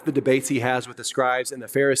well, like the debates he has with the scribes and the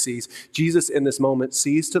Pharisees, Jesus in this moment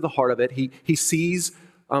sees to the heart of it. He sees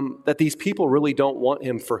that these people really don't want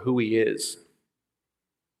him for who he is.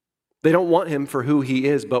 They don't want him for who he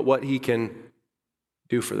is, but what he can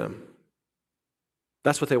do for them.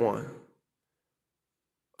 That's what they want.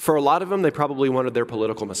 For a lot of them, they probably wanted their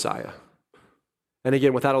political Messiah. And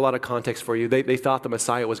again, without a lot of context for you, they thought the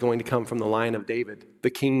Messiah was going to come from the line of David,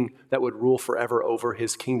 the king that would rule forever over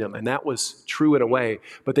his kingdom. And that was true in a way,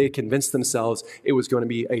 but they had convinced themselves it was going to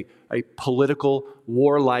be a political,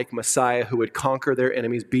 warlike Messiah who would conquer their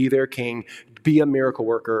enemies, be their king, be a miracle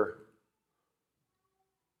worker.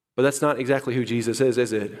 But that's not exactly who Jesus is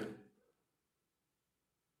it?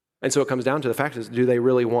 And so it comes down to the fact is, do they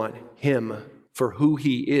really want him for who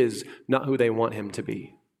he is, not who they want him to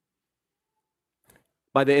be?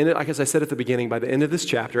 By the end, like as I said at the beginning, by the end of this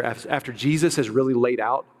chapter, after Jesus has really laid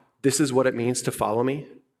out, this is what it means to follow me,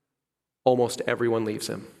 almost everyone leaves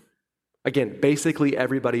him. Again, basically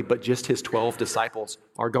everybody but just his 12 disciples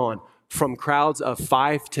are gone. From crowds of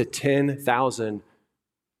 5,000 to 10,000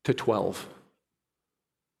 to 12.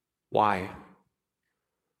 Why?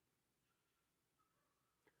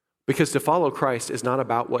 Because to follow Christ is not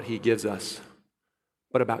about what he gives us,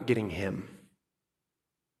 but about getting him.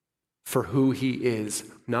 For who he is,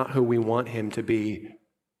 not who we want him to be.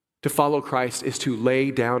 To follow Christ is to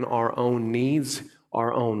lay down our own needs,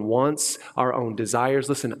 our own wants, our own desires,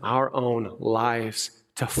 our own lives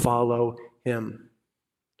to follow him.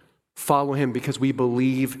 Follow him because we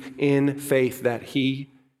believe in faith that he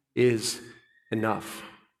is enough.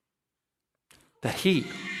 That he,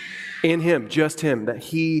 in him, just him, that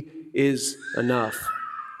he is enough.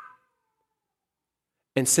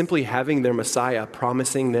 And simply having their Messiah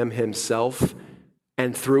promising them himself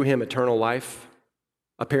and through him eternal life,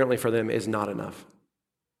 apparently for them is not enough.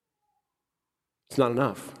 It's not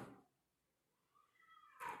enough.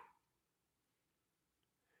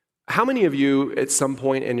 How many of you at some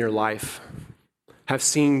point in your life have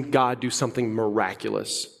seen God do something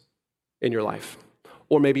miraculous in your life?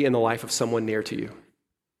 Or maybe in the life of someone near to you?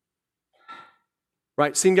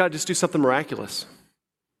 Right? Seen God just do something miraculous.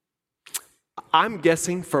 I'm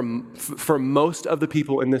guessing for most of the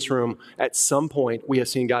people in this room, at some point, we have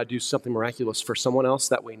seen God do something miraculous for someone else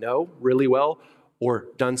that we know really well, or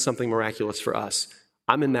done something miraculous for us.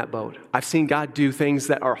 I'm in that boat. I've seen God do things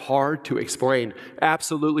that are hard to explain,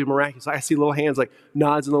 absolutely miraculous. I see little hands, like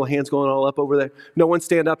nods and little hands going all up over there. No one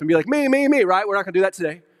stand up and be like, me, right? We're not going to do that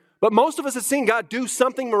today. But most of us have seen God do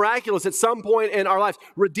something miraculous at some point in our lives,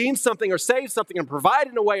 redeem something or save something and provide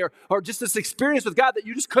in a way, or just this experience with God that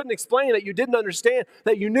you just couldn't explain, that you didn't understand,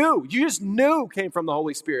 that you just knew came from the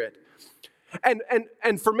Holy Spirit.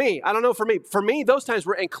 And for me, I don't know, for me, those times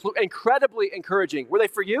were incredibly encouraging. Were they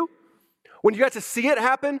for you? When you got to see it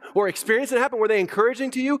happen or experience it happen, were they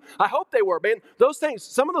encouraging to you? I hope they were, man. Those things,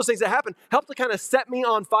 some of those things that happened helped to kind of set me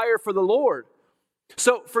on fire for the Lord.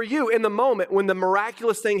 So for you, in the moment when the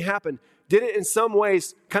miraculous thing happened, did it in some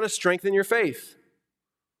ways kind of strengthen your faith?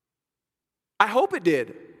 I hope it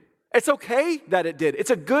did. It's okay that it did. It's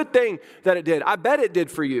a good thing that it did. I bet it did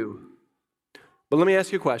for you. But let me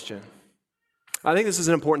ask you a question. I think this is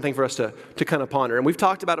an important thing for us to kind of ponder. And we've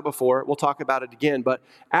talked about it before. We'll talk about it again. But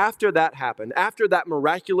after that happened, after that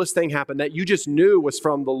miraculous thing happened that you just knew was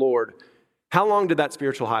from the Lord, how long did that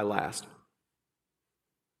spiritual high last?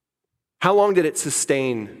 How long did it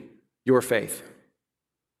sustain your faith?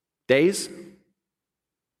 Days?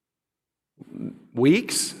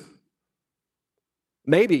 Weeks?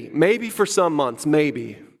 Maybe for some months,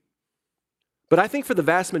 maybe. But I think for the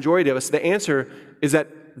vast majority of us, the answer is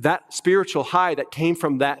that spiritual high that came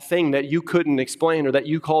from that thing that you couldn't explain or that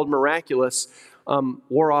you called miraculous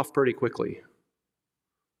wore off pretty quickly.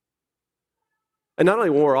 And not only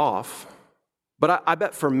wore off, but I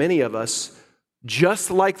bet for many of us, just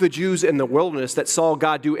like the Jews in the wilderness that saw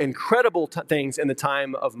God do incredible things in the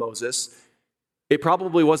time of Moses, it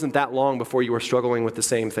probably wasn't that long before you were struggling with the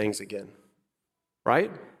same things again,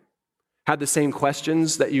 right? Had the same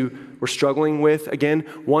questions that you were struggling with again,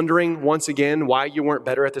 wondering once again why you weren't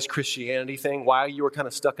better at this Christianity thing, why you were kind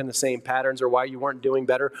of stuck in the same patterns, or why you weren't doing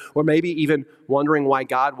better, or maybe even wondering why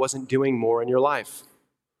God wasn't doing more in your life.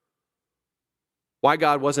 Why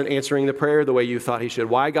God wasn't answering the prayer the way you thought he should,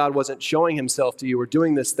 why God wasn't showing himself to you or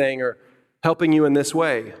doing this thing or helping you in this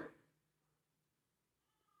way.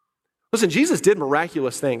 Listen, Jesus did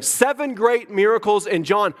miraculous things. 7 great miracles in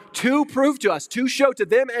John to prove to us, to show to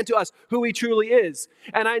them and to us who he truly is.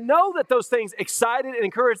 And I know that those things excited and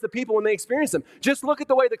encouraged the people when they experienced them. Just look at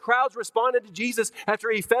the way the crowds responded to Jesus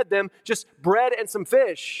after he fed them just bread and some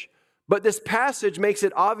fish. But this passage makes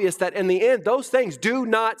it obvious that in the end, those things do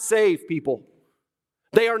not save people.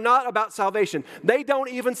 They are not about salvation. They don't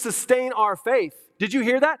even sustain our faith. Did you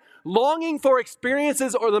hear that? Longing for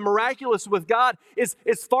experiences or the miraculous with God is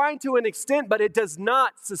fine to an extent, but it does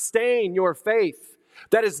not sustain your faith.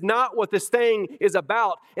 That is not what this thing is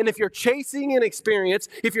about. And if you're chasing an experience,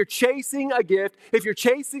 if you're chasing a gift, if you're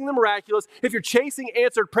chasing the miraculous, if you're chasing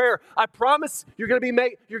answered prayer, I promise you're going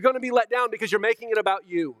to be let down because you're making it about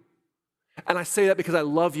you. And I say that because I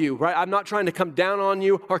love you, right? I'm not trying to come down on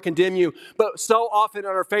you or condemn you, but so often in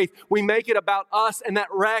our faith, we make it about us, and that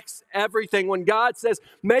wrecks everything. When God says,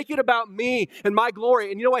 make it about me and my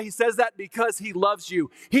glory. And you know why he says that? Because he loves you.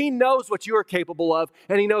 He knows what you are capable of,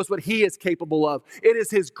 and he knows what he is capable of. It is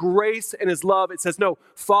his grace and his love. It says, no,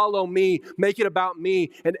 follow me, make it about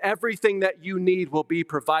me, and everything that you need will be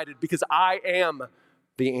provided because I am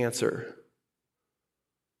the answer.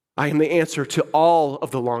 I am the answer to all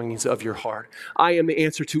of the longings of your heart. I am the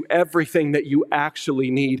answer to everything that you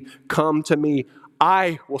actually need. Come to me.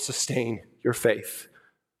 I will sustain your faith.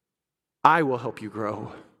 I will help you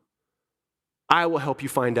grow. I will help you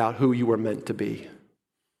find out who you were meant to be.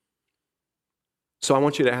 So I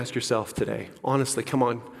want you to ask yourself today, honestly, come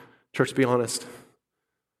on, church, be honest.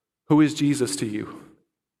 Who is Jesus to you?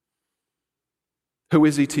 Who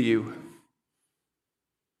is he to you?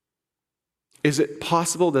 Is it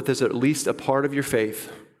possible that there's at least a part of your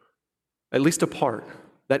faith, at least a part,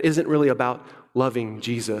 that isn't really about loving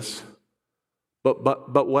Jesus,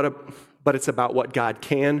 but it's about what God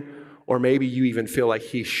can, or maybe you even feel like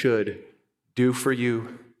he should do for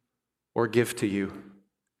you or give to you?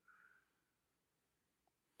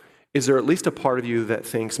 Is there at least a part of you that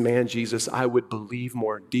thinks, man, Jesus, I would believe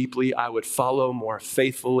more deeply, I would follow more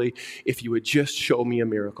faithfully if you would just show me a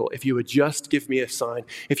miracle, if you would just give me a sign,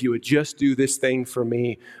 if you would just do this thing for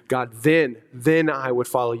me, God, then I would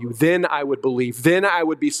follow you, then I would believe, then I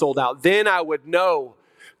would be sold out, then I would know.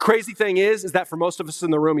 Crazy thing is that for most of us in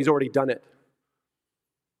the room, he's already done it.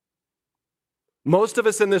 Most of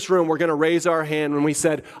us in this room, we're going to raise our hand when we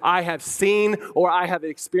said, I have seen or I have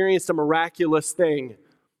experienced a miraculous thing.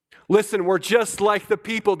 Listen, we're just like the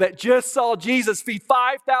people that just saw Jesus feed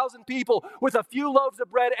 5,000 people with a few loaves of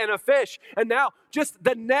bread and a fish. And now, just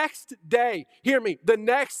the next day, hear me, the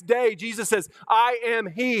next day, Jesus says, I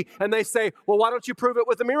am he. And they say, well, why don't you prove it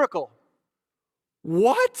with a miracle?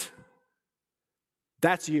 What?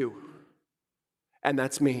 That's you. And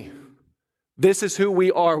that's me. This is who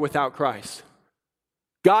we are without Christ.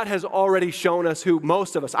 God has already shown us who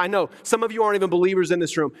most of us, I know some of you aren't even believers in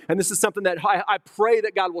this room, and this is something that I pray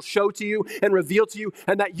that God will show to you and reveal to you,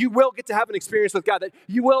 and that you will get to have an experience with God, that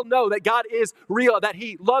you will know that God is real, that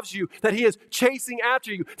he loves you, that he is chasing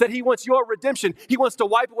after you, that he wants your redemption. He wants to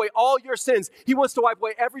wipe away all your sins. He wants to wipe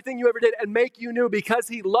away everything you ever did and make you new because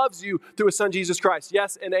he loves you through his son, Jesus Christ.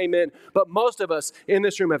 Yes and amen. But most of us in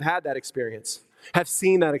this room have had that experience, have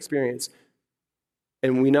seen that experience.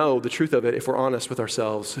 And we know the truth of it if we're honest with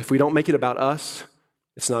ourselves. If we don't make it about us,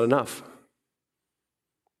 it's not enough.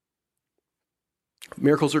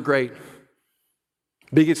 Miracles are great.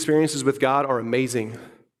 Big experiences with God are amazing.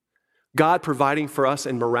 God providing for us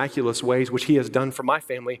in miraculous ways, which he has done for my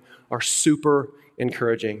family, are super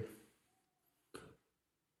encouraging.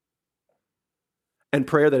 And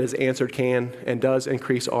prayer that is answered can and does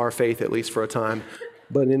increase our faith, at least for a time.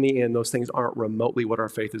 But in the end, those things aren't remotely what our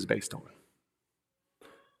faith is based on.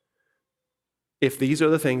 If these are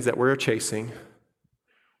the things that we're chasing,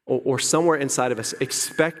 or somewhere inside of us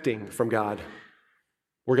expecting from God,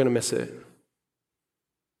 we're going to miss it.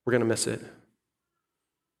 We're going to miss it.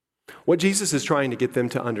 What Jesus is trying to get them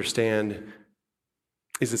to understand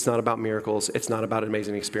is it's not about miracles. It's not about an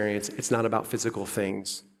amazing experience. It's not about physical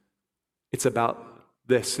things. It's about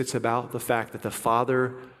this. It's about the fact that the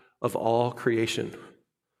Father of all creation,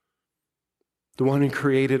 the one who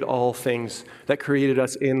created all things, that created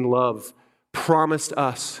us in love, promised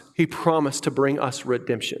us, he promised to bring us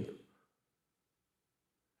redemption.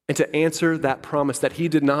 And to answer that promise that he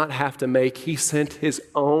did not have to make, he sent his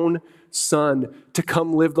own Son to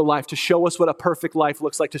come live the life, to show us what a perfect life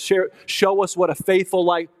looks like, to show us what a faithful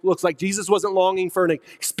life looks like. Jesus wasn't longing for an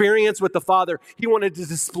experience with the Father. He wanted to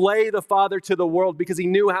display the Father to the world because he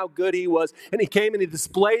knew how good he was. And he came and he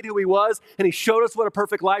displayed who he was, and he showed us what a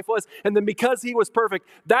perfect life was. And then because he was perfect,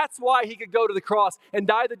 that's why he could go to the cross and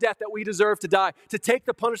die the death that we deserve to die, to take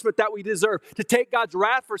the punishment that we deserve, to take God's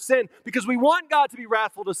wrath for sin, because we want God to be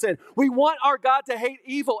wrathful to sin. We want our God to hate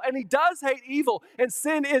evil, and he does hate evil, and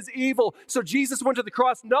sin is evil. So Jesus went to the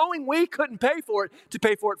cross knowing we couldn't pay for it, to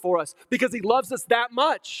pay for it for us, because he loves us that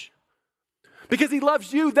much. Because he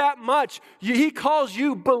loves you that much. He calls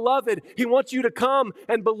you beloved. He wants you to come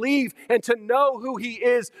and believe and to know who he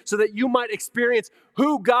is so that you might experience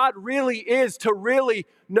who God really is, to really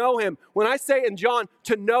know him. When I say in John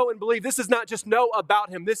to know and believe, this is not just know about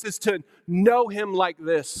him. This is to know him like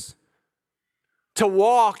this. To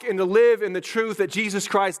walk and to live in the truth that Jesus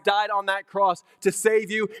Christ died on that cross to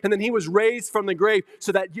save you, and then he was raised from the grave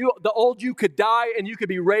so that the old you could die and you could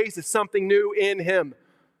be raised as something new in him.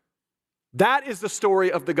 That is the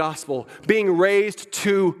story of the gospel, being raised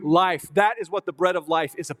to life. That is what the bread of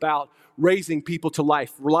life is about, raising people to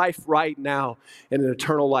life right now, and an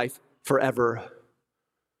eternal life forever.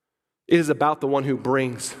 It is about the one who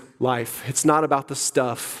brings life. It's not about the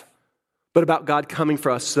stuff, but about God coming for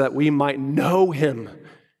us so that we might know him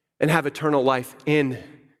and have eternal life in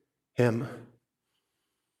him.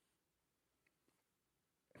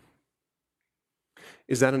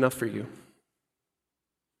 Is that enough for you?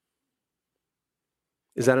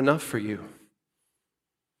 Is that enough for you?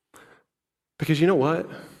 Because you know what?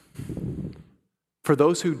 For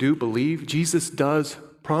those who do believe, Jesus does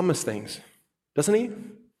promise things, doesn't he?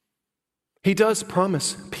 He does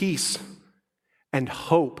promise peace and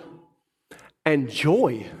hope and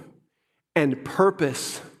joy and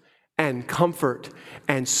purpose and comfort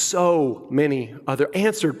and so many other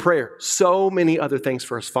answered prayer, so many other things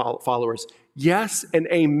for his followers. Yes and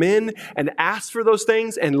amen, and ask for those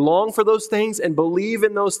things and long for those things and believe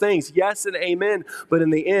in those things. Yes and amen, but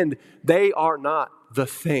in the end, they are not the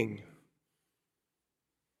thing.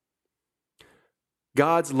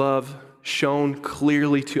 God's love shown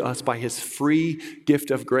clearly to us by his free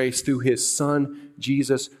gift of grace through his Son,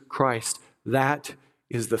 Jesus Christ. That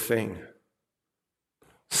is the thing.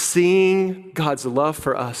 Seeing God's love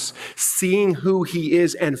for us, seeing who he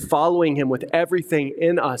is and following him with everything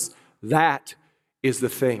in us, that is the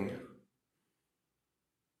thing.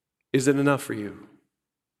 Is it enough for you?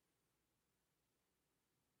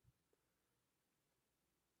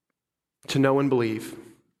 To know and believe.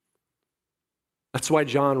 That's why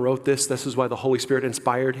John wrote this. This is why the Holy Spirit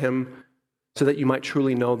inspired him, so that you might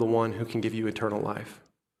truly know the one who can give you eternal life.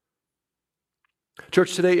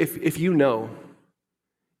 Church, today, if you know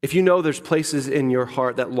there's places in your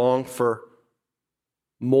heart that long for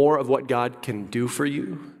more of what God can do for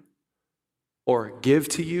you or give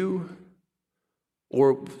to you,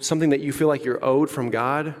 or something that you feel like you're owed from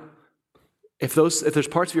God, if there's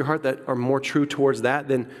parts of your heart that are more true towards that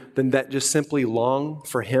than that just simply long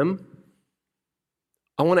for him,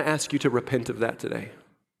 I want to ask you to repent of that today.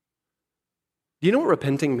 Do you know what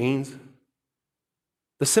repenting means?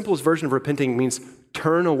 The simplest version of repenting means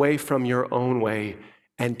turn away from your own way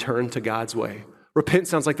and turn to God's way. Repent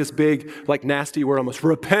sounds like this big, nasty word almost.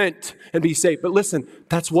 Repent and be saved. But listen,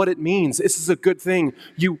 that's what it means. This is a good thing.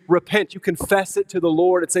 You repent, you confess it to the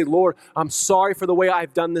Lord and say, Lord, I'm sorry for the way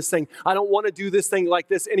I've done this thing. I don't want to do this thing like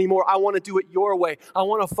this anymore. I want to do it your way. I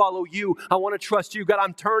want to follow you. I want to trust you. God,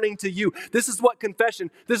 I'm turning to you. This is what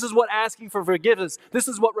confession, this is what asking for forgiveness, this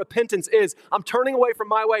is what repentance is. I'm turning away from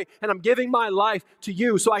my way and I'm giving my life to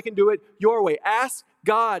you so I can do it your way. Ask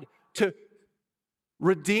God to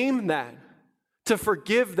redeem that, to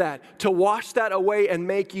forgive that, to wash that away and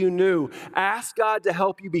make you new. Ask God to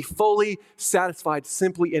help you be fully satisfied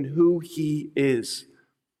simply in who he is.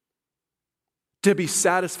 To be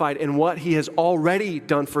satisfied in what he has already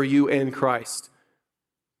done for you in Christ.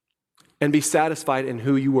 and be satisfied in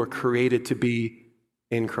who you were created to be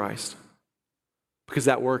in Christ. Because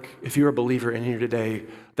that work, if you're a believer in here today,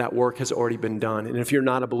 that work has already been done. And if you're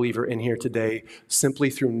not a believer in here today, simply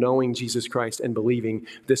through knowing Jesus Christ and believing,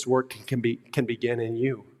 this work can begin in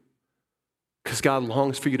you. Because God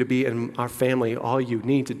longs for you to be in our family. All you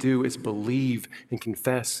need to do is believe and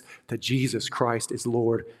confess that Jesus Christ is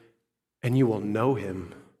Lord, and you will know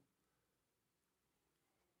him.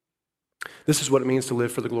 This is what it means to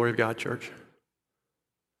live for the glory of God, church.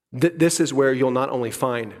 This is where you'll not only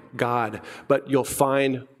find God, but you'll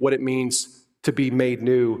find what it means to be made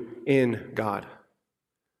new in God.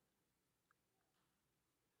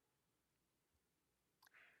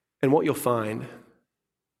 And what you'll find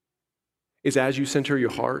is as you center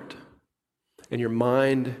your heart and your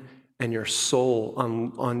mind and your soul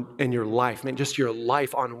on and your life, just your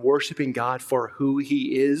life on worshiping God for who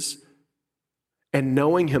he is and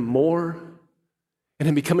knowing him more, and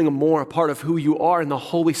him becoming a part of who you are, and the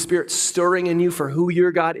Holy Spirit stirring in you for who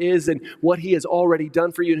your God is and what he has already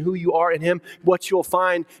done for you and who you are in him, what you'll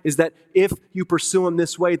find is that if you pursue him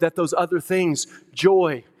this way, that those other things,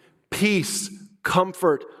 joy, peace,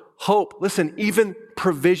 comfort, hope, listen, even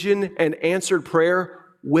provision and answered prayer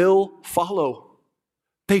will follow.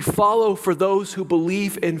 They follow for those who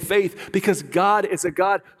believe in faith, because God is a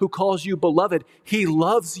God who calls you beloved. He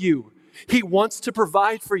loves you. He wants to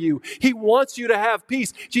provide for you. He wants you to have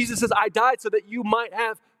peace. Jesus says, I died so that you might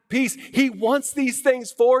have peace. He wants these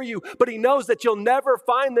things for you, but he knows that you'll never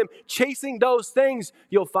find them chasing those things.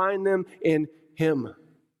 You'll find them in him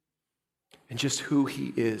and just who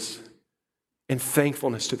he is, and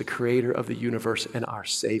thankfulness to the creator of the universe and our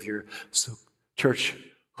Savior. So, church,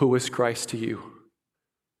 who is Christ to you?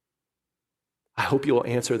 I hope you'll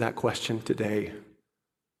answer that question today.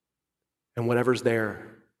 And whatever's there,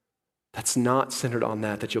 that's not centered on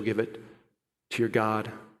that you'll give it to your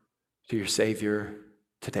God, to your Savior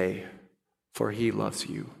today, for he loves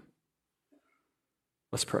you.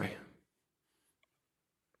 Let's pray.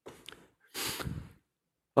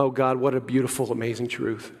 Oh God, what a beautiful, amazing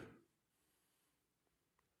truth.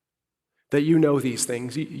 That you know these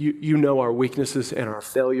things. You know our weaknesses and our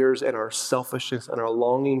failures and our selfishness and our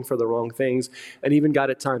longing for the wrong things. And even, God,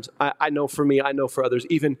 at times, I know for me, I know for others,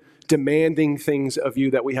 even demanding things of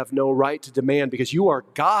you that we have no right to demand, because you are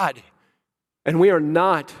God and we are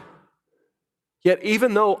not. Yet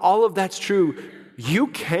even though all of that's true, you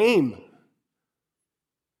came.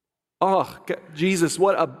 Oh, Jesus,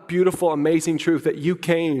 what a beautiful, amazing truth that you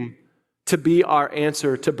came to be our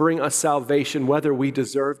answer, to bring us salvation, whether we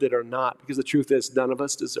deserved it or not, because the truth is none of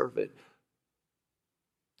us deserve it.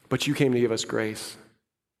 But you came to give us grace,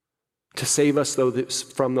 to save us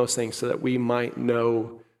from those things so that we might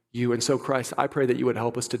know you. And so, Christ, I pray that you would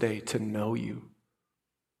help us today to know you,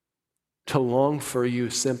 to long for you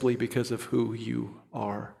simply because of who you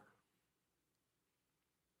are.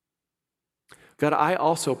 God, I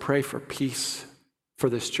also pray for peace for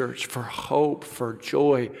this church, for hope, for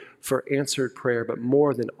joy, for answered prayer. But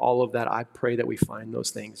more than all of that, I pray that we find those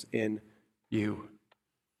things in you.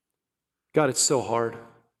 God, it's so hard.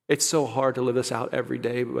 It's so hard to live this out every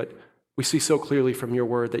day, but we see so clearly from your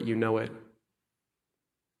word that you know it.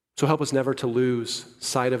 So help us never to lose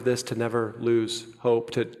sight of this, to never lose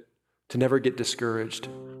hope, to never get discouraged,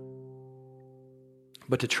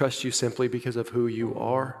 but to trust you simply because of who you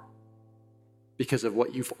are, because of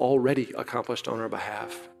what you've already accomplished on our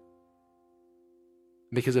behalf,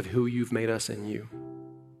 because of who you've made us in you.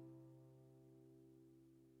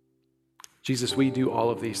 Jesus, we do all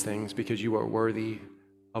of these things because you are worthy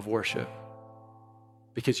of worship,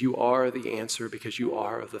 because you are the answer, because you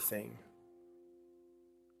are the thing.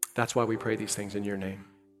 That's why we pray these things in your name.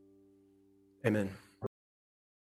 Amen.